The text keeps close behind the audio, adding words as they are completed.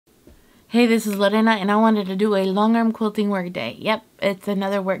Hey, this is Lorena, and I wanted to do a long arm quilting work day. Yep, it's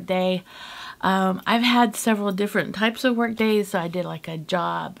another work day. I've had several different types of work days, so I did like a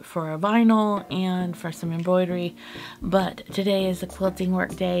job for a vinyl and for some embroidery, but today is a quilting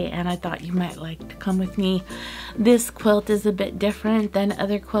work day, and I thought you might like to come with me. This quilt is a bit different than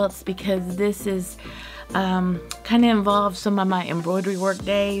other quilts because this is kind of involves some of my embroidery work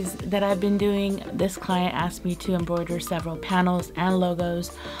days that I've been doing. This client asked me to embroider several panels and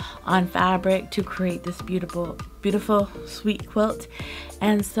logos on fabric to create this beautiful sweet quilt,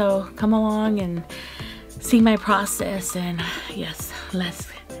 and so come along and see my process, and yes, let's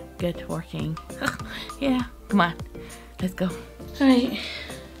get working. Yeah, come on, let's go. All right,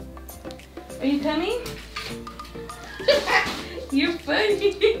 are you coming? You're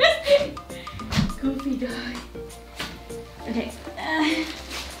funny. Goofy dog. Okay,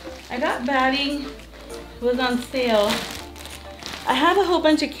 I got batting. It was on sale. I have a whole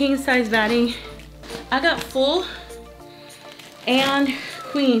bunch of king size batting. I got full and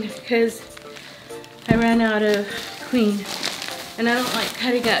queen because I ran out of queen, and I don't like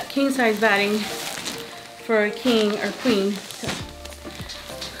cutting up king size batting for a king or queen. So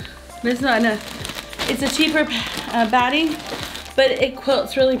this is not enough. It's a cheaper batting, but it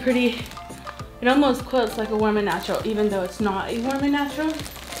quilts really pretty. It almost quilts like a warm and natural, even though it's not a warm and natural.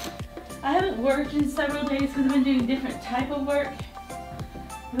 I haven't worked in several days because I've been doing different type of work.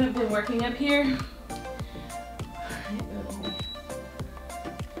 I've been working up here.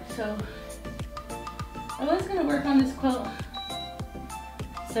 So I was gonna work on this quilt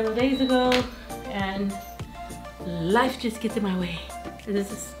several days ago, and life just gets in my way.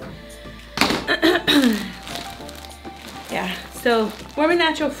 This is yeah, so warm and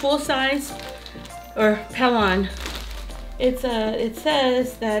natural full size or Pelon. It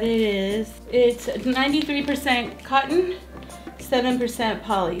says that it's 93% cotton, 7%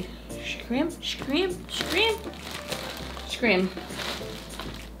 poly. Scrim.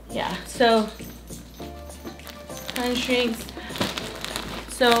 Yeah, so hand shrinks.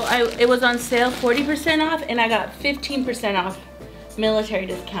 So it was on sale 40% off, and I got 15% off military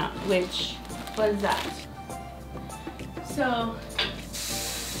discount, which was that. So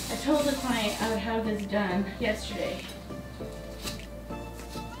I told the client I would have this done yesterday.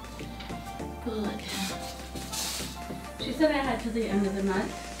 Good. She said I had till the end of the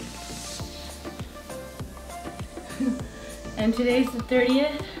month. And today's the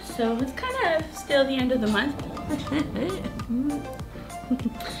 30th, so it's kind of still the end of the month.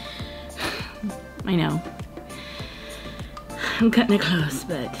 I know. I'm cutting it close,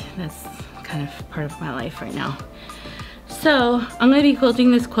 but that's kind of part of my life right now. So I'm going to be quilting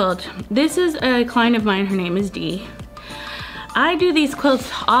this quilt. This is a client of mine. Her name is Dee. I do these quilts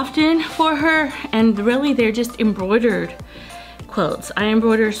often for her, and really they're just embroidered quilts. I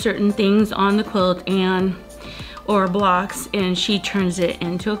embroider certain things on the quilt or blocks, and she turns it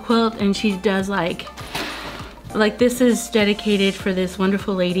into a quilt, and she does like this is dedicated for this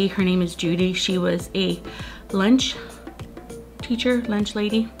wonderful lady. Her name is Judy. She was a lunch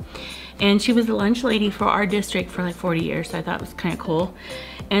lady, and she was a lunch lady for our district for like 40 years. So I thought it was kind of cool,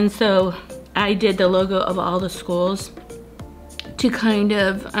 and so I did the logo of all the schools to kind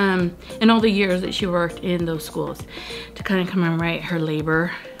of, in all the years that she worked in those schools, to kind of commemorate her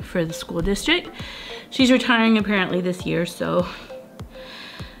labor for the school district. She's retiring apparently this year, so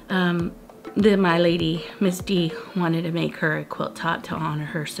my lady, Miss D, wanted to make her a quilt top to honor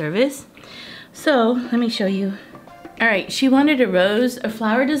her service. So let me show you. All right, she wanted a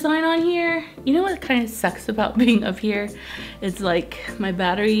flower design on here. You know what kind of sucks about being up here? It's like my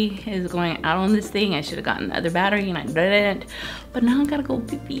battery is going out on this thing. I should have gotten the other battery and I didn't. But now I gotta go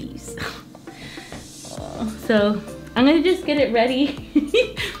pee-pees. So I'm gonna just get it ready.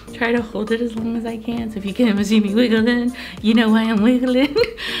 Try to hold it as long as I can. So if you can ever see me wiggling, you know why I'm wiggling.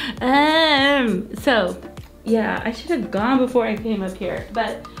 So yeah, I should have gone before I came up here.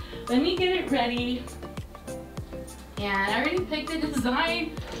 But let me get it ready. And I already picked the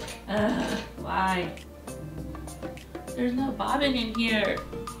design. Why? There's no bobbin in here.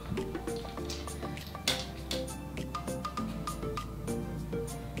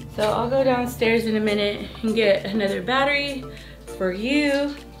 So I'll go downstairs in a minute and get another battery for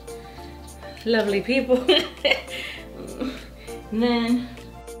you, lovely people. And then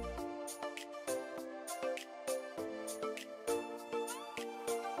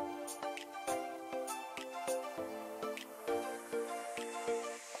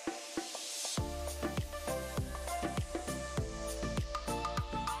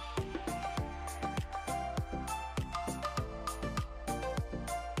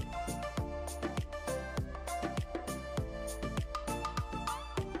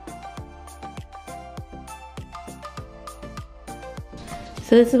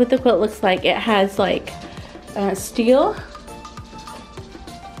So this is what the quilt looks like. It has like steel.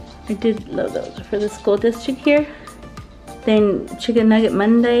 I did logos for the school district here. Then Chicken Nugget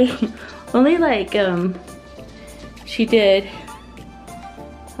Monday. Only like, she did,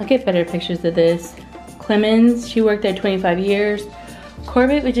 I'll get better pictures of this. Clemens, she worked there 25 years.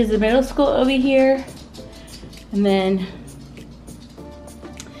 Corbett, which is the middle school over here. And then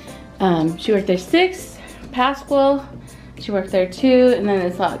she worked there 6. Pasquale, she worked there 2. And then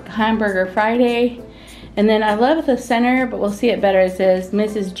it's like Hamburger Friday. And then I love the center, but we'll see it better. It says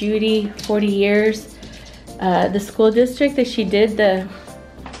Mrs. Judy, 40 years. The school district that she did the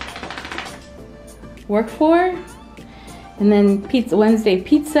work for. And then Pizza Wednesday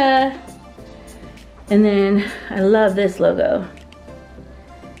Pizza. And then I love this logo.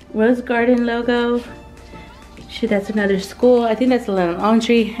 Rose Garden logo. Shit, that's another school. I think that's a little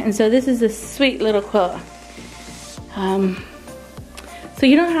laundry. And so this is a sweet little quilt. So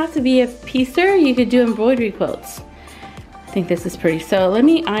you don't have to be a piecer, you could do embroidery quilts. I think this is pretty. So let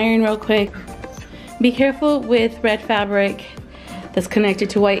me iron real quick. Be careful with red fabric that's connected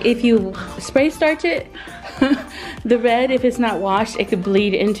to white. If you spray starch it, the red, if it's not washed, it could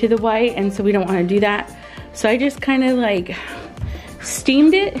bleed into the white, and so we don't want to do that. So I just kind of like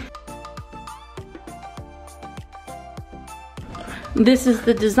steamed it. This is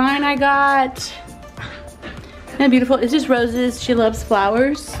the design I got. Isn't that beautiful? It's just roses. She loves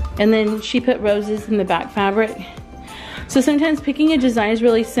flowers. And then she put roses in the back fabric. So sometimes picking a design is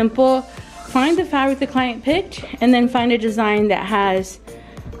really simple. Find the fabric the client picked, and then find a design that has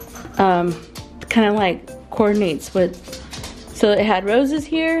kind of like coordinates with. So it had roses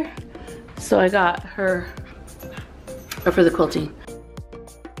here. So I got her for the quilting.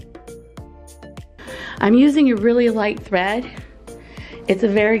 I'm using a really light thread. It's a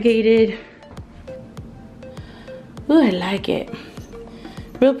variegated. Ooh, I like it.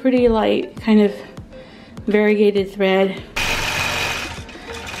 Real pretty light, kind of variegated thread.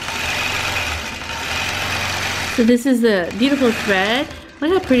 So this is the beautiful thread.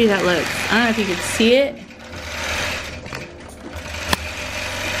 Look how pretty that looks. I don't know if you can see it.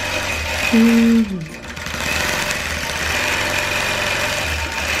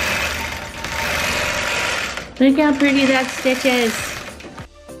 Look how pretty that stitch is.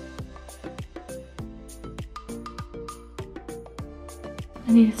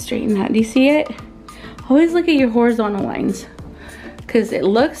 I need to straighten that. Do you see it? Always look at your horizontal lines, because it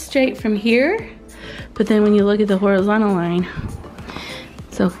looks straight from here, but then when you look at the horizontal line,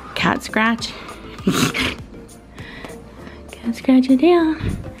 so cat scratch, cat scratch it down.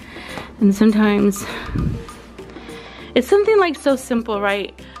 And sometimes it's something like so simple,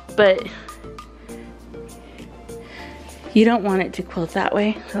 right? But you don't want it to quilt that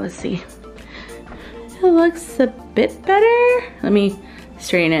way. So let's see. It looks a bit better. Let me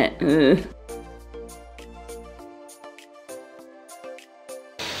straighten it. Ugh.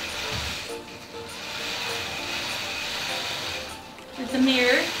 It's a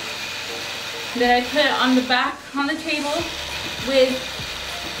mirror that I put on the back on the table with,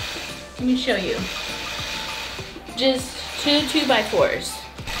 let me show you, just 2 2x4s.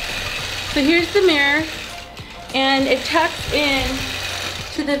 So here's the mirror, and it tucks in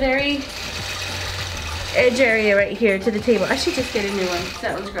to the very edge area right here to the table. I should just get a new one.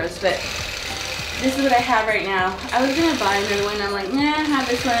 That one's gross, but this is what I have right now. I was gonna buy another one. I'm like, nah, have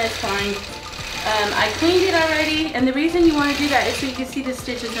this one, it's fine. I cleaned it already, and the reason you want to do that is so you can see the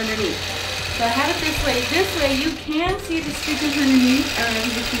stitches underneath. So I have it this way. This way you can see the stitches underneath. I don't know if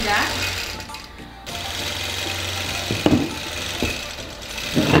you can see that.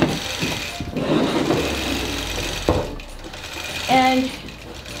 And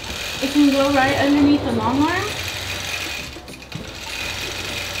it can go right underneath the long arm.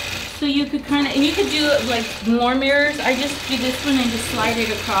 So you could kind of, and you could do like more mirrors. I just do this one and just slide it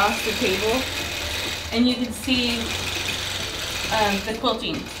across the table, and you can see the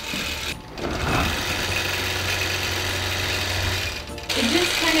quilting. It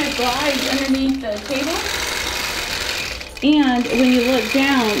just kind of glides underneath the table, and when you look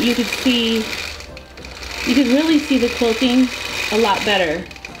down, you could see, you could really see the quilting a lot better.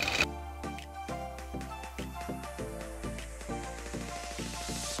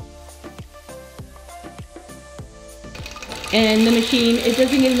 And the machine, it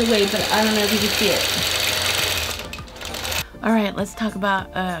doesn't get in the way, but I don't know if you can see it. All right, let's talk about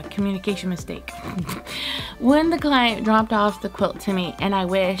a communication mistake. When the client dropped off the quilt to me, and I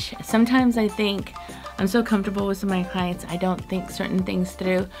wish, sometimes I think, I'm so comfortable with some of my clients, I don't think certain things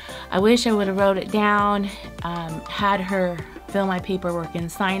through. I wish I would have wrote it down, had her fill my paperwork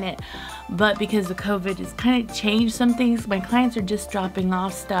and sign it. But because of COVID, it's kind of changed some things. My clients are just dropping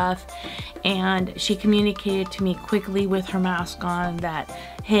off stuff, and she communicated to me quickly with her mask on that,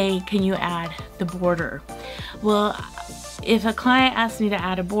 hey, can you add the border? Well, if a client asks me to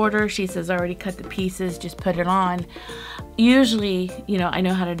add a border, she says, I already cut the pieces, just put it on. Usually, you know, I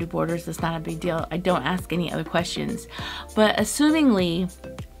know how to do borders. It's not a big deal. I don't ask any other questions. But assumingly,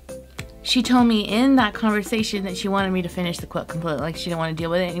 she told me in that conversation that she wanted me to finish the quilt completely, like she didn't want to deal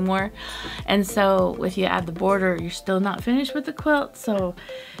with it anymore. And so if you add the border, you're still not finished with the quilt. So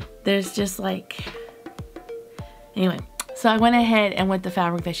there's just like, anyway. So I went ahead and with the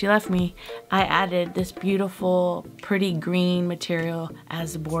fabric that she left me, I added this beautiful, pretty green material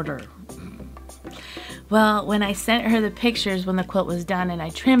as a border. Well, when I sent her the pictures when the quilt was done and I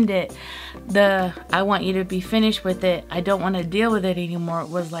trimmed it, I want you to be finished with it, I don't want to deal with it anymore, it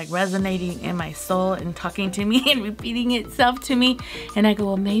was like resonating in my soul and talking to me and repeating itself to me. And I go,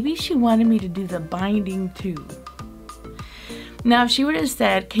 well, maybe she wanted me to do the binding too. Now, if she would have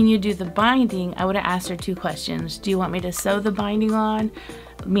said, can you do the binding, I would have asked her two questions. Do you want me to sew the binding on?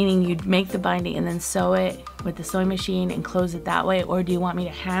 Meaning you'd make the binding and then sew it with the sewing machine and close it that way, or do you want me to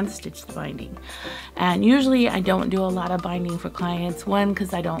hand stitch the binding? And usually I don't do a lot of binding for clients. One,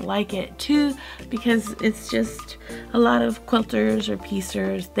 because I don't like it. Two, because it's just a lot of quilters or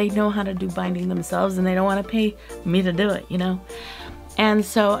piecers, they know how to do binding themselves and they don't want to pay me to do it, you know? And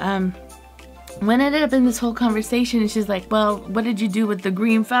so, when I ended up in this whole conversation, and she's like, well, what did you do with the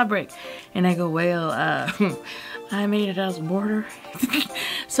green fabric? And I go, well, I made it as a border.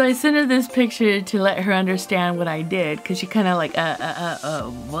 So I sent her this picture to let her understand what I did, because she kind of like,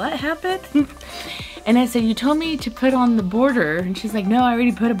 what happened? And I said, you told me to put on the border. And she's like, no, I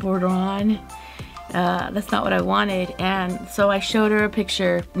already put a border on. That's not what I wanted. And so I showed her a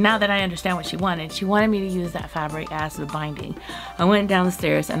picture. Now that I understand what she wanted me to use that fabric as the binding. I went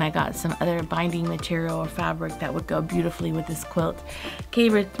downstairs and I got some other binding material or fabric that would go beautifully with this quilt.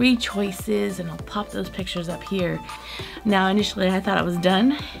 Gave her 3 choices, and I'll pop those pictures up here. Now, initially I thought I was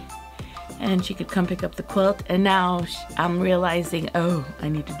done and she could come pick up the quilt, and now I'm realizing, oh, I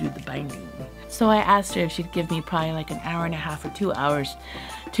need to do the binding. So I asked her if she'd give me probably like an hour and a half or 2 hours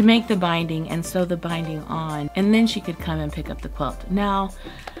to make the binding and sew the binding on, and then she could come and pick up the quilt. Now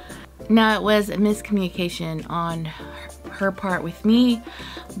it was a miscommunication on her part with me,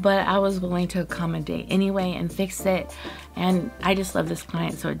 but I was willing to accommodate anyway and fix it. And I just love this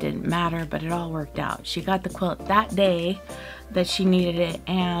client, so it didn't matter, but it all worked out. She got the quilt that day that she needed it,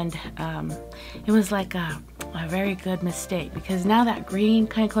 and it was like a very good mistake, because now that green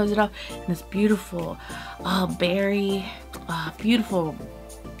kind of closed it off, and this beautiful beautiful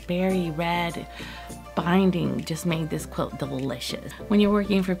berry red binding just made this quilt delicious. When you're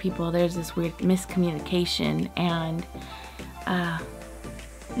working for people, there's this weird miscommunication, and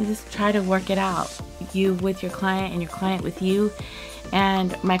you just try to work it out, you with your client and your client with you.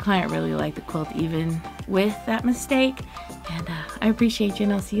 And my client really liked the quilt even with that mistake. And I appreciate you,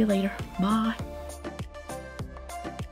 and I'll see you later. Bye.